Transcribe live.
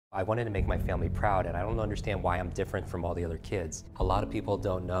I wanted to make my family proud, and I don't understand why I'm different from all the other kids. A lot of people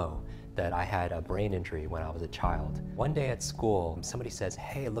don't know that I had a brain injury when I was a child. One day at school, somebody says,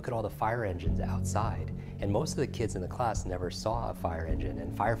 "Hey, look at all the fire engines outside." And most of the kids in the class never saw a fire engine,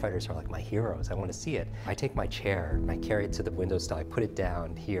 and firefighters are like my heroes. I want to see it. I take my chair and I carry it to the windowsill. I put it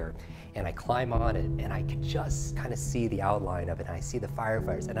down here and I climb on it, and I can just kind of see the outline of it. And I see the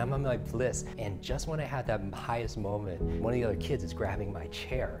firefighters and I'm on my bliss. And just when I had that highest moment, one of the other kids is grabbing my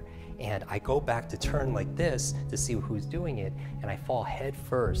chair. And I go back to turn like this to see who's doing it, and I fall head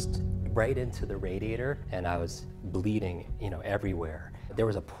first right into the radiator, and I was bleeding, everywhere. There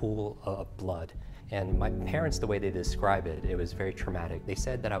was a pool of blood. And my parents, the way they describe it, it was very traumatic. They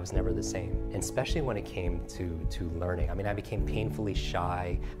said that I was never the same, and especially when it came to learning. I mean, I became painfully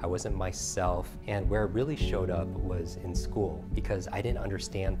shy, I wasn't myself, and where it really showed up was in school, because I didn't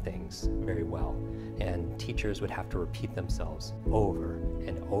understand things very well. And teachers would have to repeat themselves over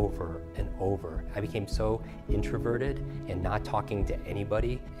and over and over. I became so introverted and not talking to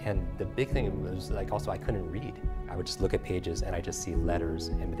anybody. And the big thing was also I couldn't read. I would just look at pages and I just see letters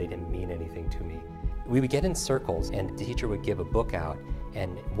and they didn't mean anything to me. We would get in circles and the teacher would give a book out,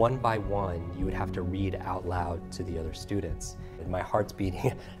 and one by one you would have to read out loud to the other students. And my heart's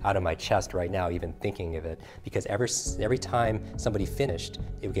beating out of my chest right now even thinking of it, because every time somebody finished,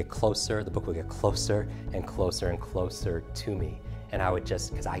 it would get closer, the book would get closer and closer and closer to me. And I would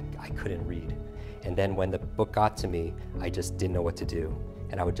just, because I couldn't read. And then when the book got to me, I just didn't know what to do.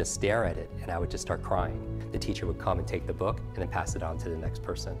 And I would just stare at it and I would just start crying. The teacher would come and take the book and then pass it on to the next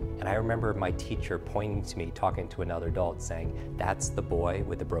person. And I remember my teacher pointing to me, talking to another adult, saying, "That's the boy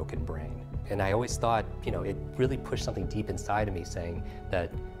with the broken brain." And I always thought, it really pushed something deep inside of me saying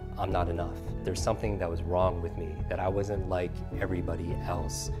that I'm not enough. There's something that was wrong with me, that I wasn't like everybody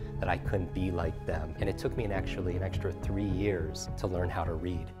else, that I couldn't be like them. And it took me actually an extra 3 years to learn how to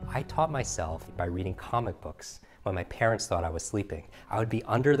read. I taught myself by reading comic books when my parents thought I was sleeping. I would be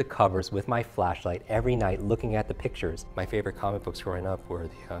under the covers with my flashlight every night looking at the pictures. My favorite comic books growing up were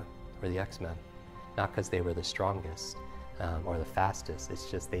the X-Men. Not because they were the strongest or the fastest, it's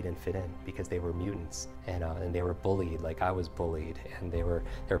just they didn't fit in because they were mutants, and they were bullied like I was bullied, and they were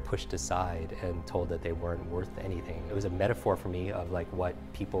pushed aside and told that they weren't worth anything. It was a metaphor for me of what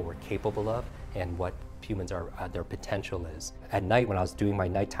people were capable of and what humans are, their potential is. At night, when I was doing my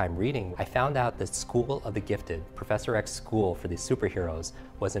nighttime reading, I found out that School of the Gifted, Professor X's school for the superheroes,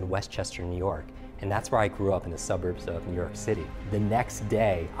 was in Westchester, New York. And that's where I grew up, in the suburbs of New York City. The next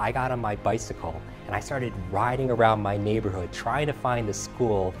day, I got on my bicycle and I started riding around my neighborhood trying to find the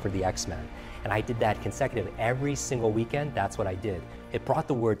school for the X-Men. And I did that consecutively every single weekend. That's what I did. It brought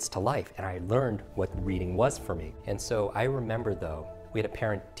the words to life, and I learned what reading was for me. And so I remember, though, we had a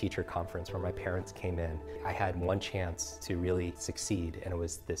parent-teacher conference where my parents came in. I had one chance to really succeed, and it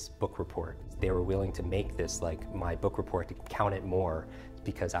was this book report. They were willing to make this my book report, to count it more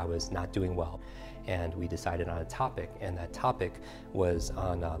because I was not doing well. And we decided on a topic, and that topic was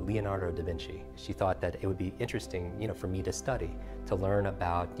on Leonardo da Vinci. She thought that it would be interesting, for me to study, to learn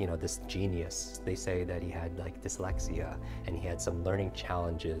about, this genius. They say that he had dyslexia, and he had some learning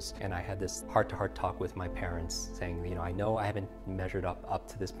challenges. And I had this heart-to-heart talk with my parents saying, I know I haven't measured up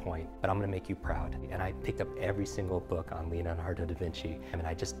to this point, but I'm gonna make you proud. And I picked up every single book on Leonardo da Vinci. I mean,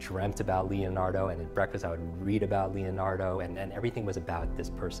 I just dreamt about Leonardo, and at breakfast I would read about Leonardo, and everything was about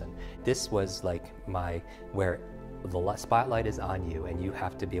this person. This was where the spotlight is on you and you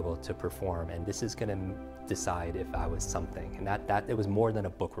have to be able to perform, and this is gonna decide if I was something. And that it was more than a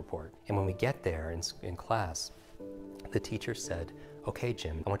book report. And when we get there in class, the teacher said, "Okay,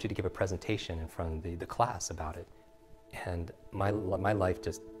 Jim, I want you to give a presentation in front of the class about it." And my life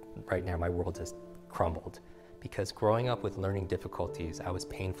just, right now, my world just crumbled. Because growing up with learning difficulties, I was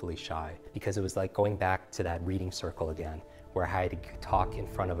painfully shy, because it was like going back to that reading circle again, where I had to talk in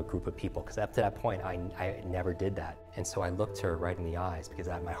front of a group of people, because up to that point, I never did that. And so I looked her right in the eyes, because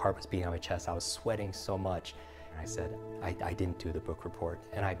my heart was beating on my chest, I was sweating so much. And I said, I didn't do the book report,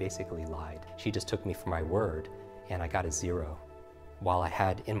 and I basically lied. She just took me for my word, and I got a 0. While I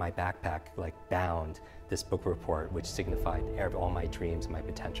had in my backpack, bound, this book report, which signified all my dreams, my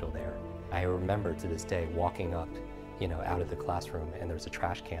potential there. I remember to this day walking up, out of the classroom, and there was a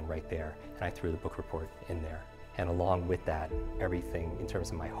trash can right there, and I threw the book report in there. And along with that, everything in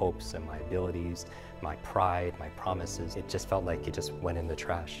terms of my hopes and my abilities, my pride, my promises, it just felt like it just went in the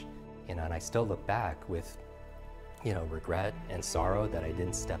trash. And I still look back with, regret and sorrow that I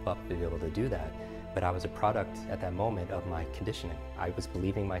didn't step up to be able to do that. But I was a product at that moment of my conditioning. I was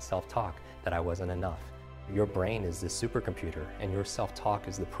believing my self-talk that I wasn't enough. Your brain is this supercomputer, and your self-talk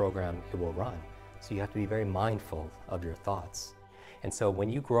is the program it will run. So you have to be very mindful of your thoughts. And so when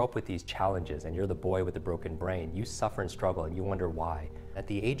you grow up with these challenges and you're the boy with the broken brain, you suffer and struggle and you wonder why. At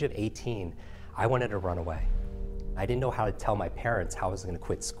the age of 18, I wanted to run away. I didn't know how to tell my parents how I was going to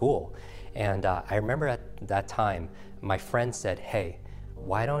quit school. And I remember at that time, my friend said, hey,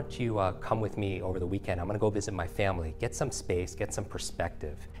 why don't you come with me over the weekend? I'm gonna go visit my family, get some space, get some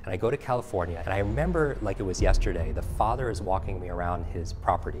perspective. And I go to California, and I remember like it was yesterday, the father is walking me around his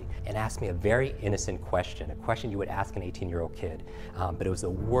property and asked me a very innocent question, a question you would ask an 18-year-old kid, but it was the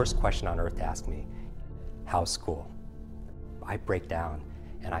worst question on earth to ask me. How's school? I break down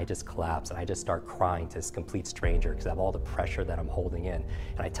and I just collapse and I just start crying to this complete stranger because I have all the pressure that I'm holding in.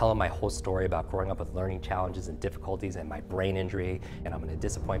 And I tell him my whole story about growing up with learning challenges and difficulties and my brain injury, and I'm gonna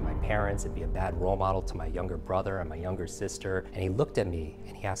disappoint my parents and be a bad role model to my younger brother and my younger sister. And he looked at me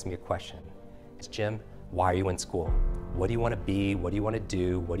and he asked me a question. It's, Jim, why are you in school? What do you wanna be? What do you wanna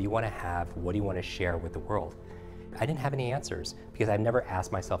do? What do you wanna have? What do you wanna share with the world? I didn't have any answers because I've never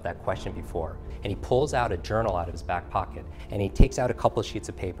asked myself that question before. And he pulls out a journal out of his back pocket and he takes out a couple of sheets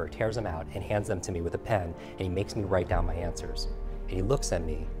of paper, tears them out and hands them to me with a pen, and he makes me write down my answers. And he looks at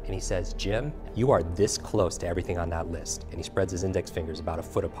me and he says, Jim, you are this close to everything on that list. And he spreads his index fingers about a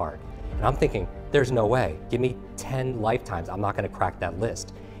foot apart. And I'm thinking, there's no way. Give me 10 lifetimes, I'm not gonna crack that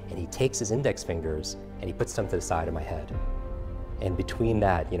list. And he takes his index fingers and he puts them to the side of my head. And between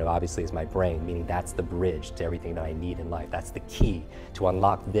that, obviously is my brain, meaning that's the bridge to everything that I need in life. That's the key to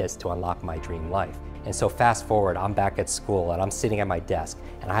unlock this, to unlock my dream life. And so fast forward, I'm back at school and I'm sitting at my desk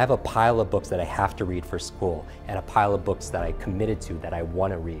and I have a pile of books that I have to read for school and a pile of books that I committed to that I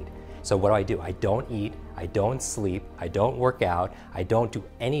want to read. So what do? I don't eat, I don't sleep, I don't work out, I don't do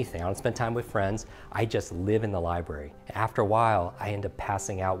anything. I don't spend time with friends. I just live in the library. After a while, I end up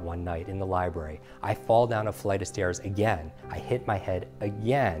passing out one night in the library. I fall down a flight of stairs again. I hit my head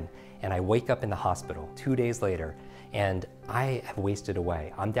again, and I wake up in the hospital 2 days later, and I have wasted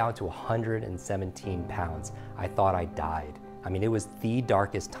away. I'm down to 117 pounds. I thought I died. I mean, it was the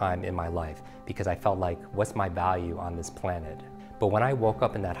darkest time in my life because I felt like, what's my value on this planet? But when I woke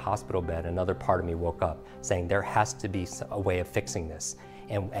up in that hospital bed, another part of me woke up saying there has to be a way of fixing this.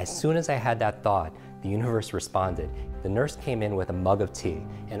 And as soon as I had that thought, the universe responded. The nurse came in with a mug of tea,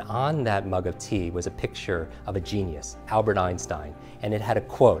 and on that mug of tea was a picture of a genius, Albert Einstein, and it had a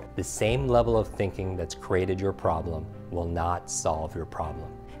quote, "The same level of thinking that's created your problem will not solve your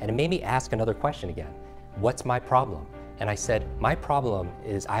problem." And it made me ask another question again. What's my problem? And I said, my problem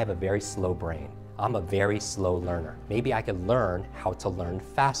is I have a very slow brain. I'm a very slow learner. Maybe I could learn how to learn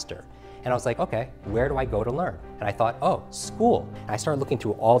faster. And I was like, okay, where do I go to learn? And I thought, oh, school. And I started looking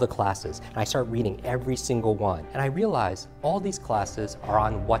through all the classes and I started reading every single one. And I realized all these classes are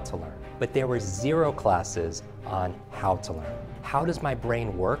on what to learn, but there were 0 classes on how to learn. How does my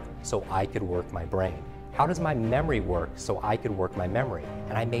brain work so I could work my brain? How does my memory work so I could work my memory?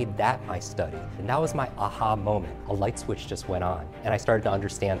 And I made that my study. And that was my aha moment. A light switch just went on. And I started to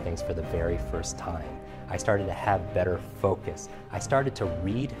understand things for the very first time. I started to have better focus. I started to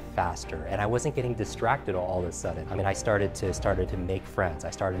read faster, and I wasn't getting distracted all of a sudden. I mean, I started to make friends. I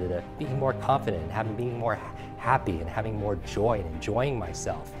started to be more confident and being more happy and having more joy and enjoying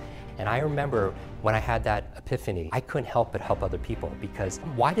myself. And I remember when I had that epiphany, I couldn't help but help other people, because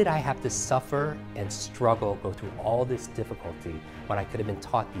why did I have to suffer and struggle, go through all this difficulty when I could have been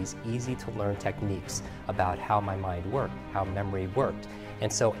taught these easy to learn techniques about how my mind worked, how memory worked?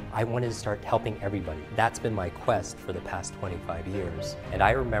 And so I wanted to start helping everybody. That's been my quest for the past 25 years. And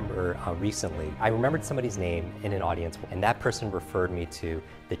I remember recently, I remembered somebody's name in an audience, and that person referred me to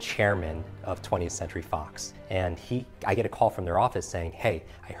the chairman of 20th Century Fox. And I get a call from their office saying, hey,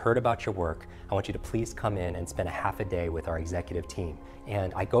 I heard about your work. I want you to please come in and spend a half a day with our executive team.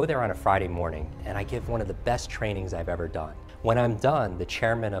 And I go there on a Friday morning, and I give one of the best trainings I've ever done. When I'm done, the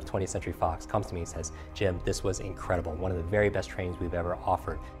chairman of 20th Century Fox comes to me and says, Jim, this was incredible, one of the very best trainings we've ever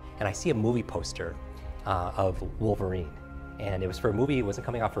offered. And I see a movie poster of Wolverine. And it was for a movie, it wasn't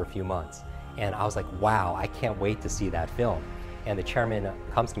coming out for a few months. And I was like, wow, I can't wait to see that film. And the chairman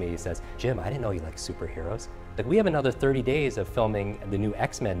comes to me and says, Jim, I didn't know you liked superheroes. Like, we have another 30 days of filming the new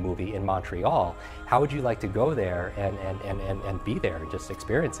X-Men movie in Montreal. How would you like to go there and be there and just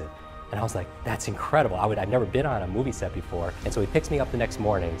experience it? And I was like, that's incredible. I'd never been on a movie set before. And so he picks me up the next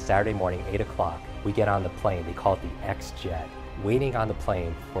morning, Saturday morning, 8 o'clock. We get on the plane, they call it the X-Jet. Waiting on the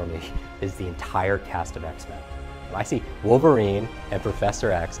plane for me is the entire cast of X-Men. I see Wolverine and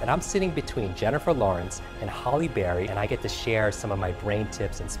Professor X, and I'm sitting between Jennifer Lawrence and Halle Berry, and I get to share some of my brain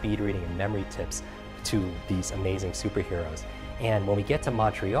tips and speed reading and memory tips to these amazing superheroes. And when we get to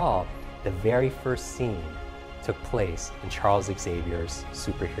Montreal, the very first scene took place in Charles Xavier's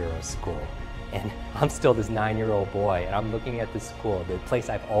superhero school. And I'm still this 9-year-old boy, and I'm looking at this school, the place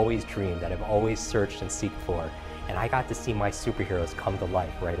I've always dreamed, that I've always searched and seeked for. And I got to see my superheroes come to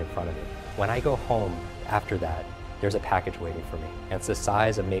life right in front of me. When I go home after that, there's a package waiting for me. And it's the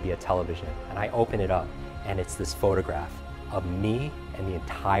size of maybe a television. And I open it up, and it's this photograph of me and the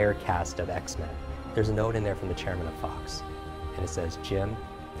entire cast of X-Men. There's a note in there from the chairman of Fox. And it says, "Jim,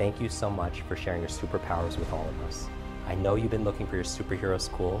 thank you so much for sharing your superpowers with all of us. I know you've been looking for your superhero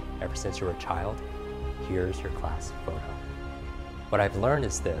school ever since you were a child. Here's your class photo." What I've learned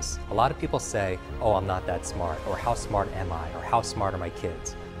is this: a lot of people say, "Oh, I'm not that smart," or "How smart am I?" or "How smart are my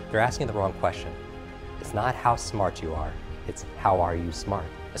kids?" They're asking the wrong question. It's not how smart you are, it's how are you smart.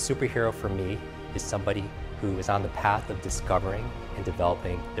 A superhero for me is somebody who is on the path of discovering and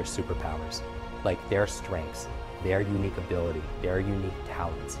developing their superpowers, like their strengths, their unique ability, their unique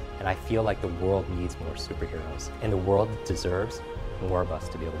talents. And I feel like the world needs more superheroes, and the world deserves more of us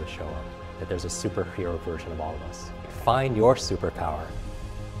to be able to show up, that there's a superhero version of all of us. Find your superpower.